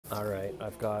All right,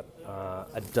 I've got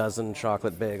a dozen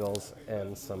chocolate bagels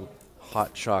and some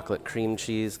hot chocolate cream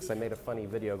cheese because I made a funny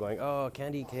video going, oh,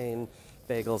 candy cane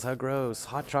bagels, how gross.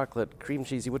 Hot chocolate, cream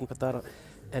cheese, you wouldn't put that on.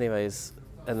 Anyways,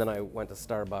 and then I went to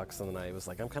Starbucks and then I was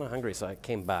like, I'm kind of hungry, so I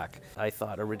came back. I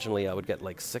thought originally I would get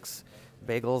like 6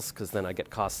 bagels because then I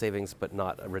get cost savings but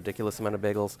not a ridiculous amount of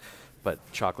bagels, but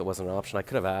chocolate wasn't an option. I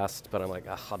could have asked, but I'm like,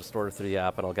 I'll just order through the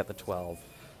app and I'll get the 12.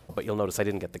 But you'll notice I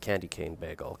didn't get the candy cane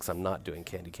bagel because I'm not doing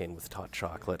candy cane with hot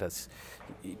chocolate. As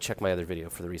you check my other video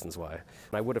for the reasons why.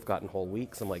 And I would have gotten whole wheat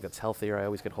because I'm like, that's healthier. I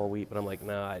always get whole wheat, but I'm like,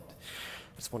 no, I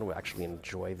just want to actually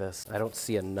enjoy this. I don't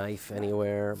see a knife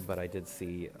anywhere, but I did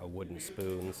see a wooden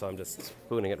spoon, so I'm just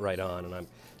spooning it right on, and I'm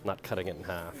not cutting it in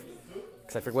half.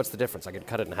 Because I figured, what's the difference? I could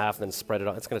cut it in half and then spread it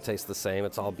on. It's going to taste the same.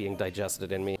 It's all being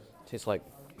digested in me. It tastes like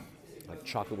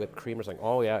chocolate whipped cream or something.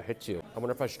 Oh yeah, it hits you. I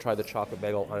wonder if I should try the chocolate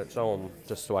bagel on its own,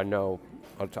 just so I know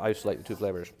how to isolate the two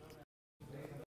flavors.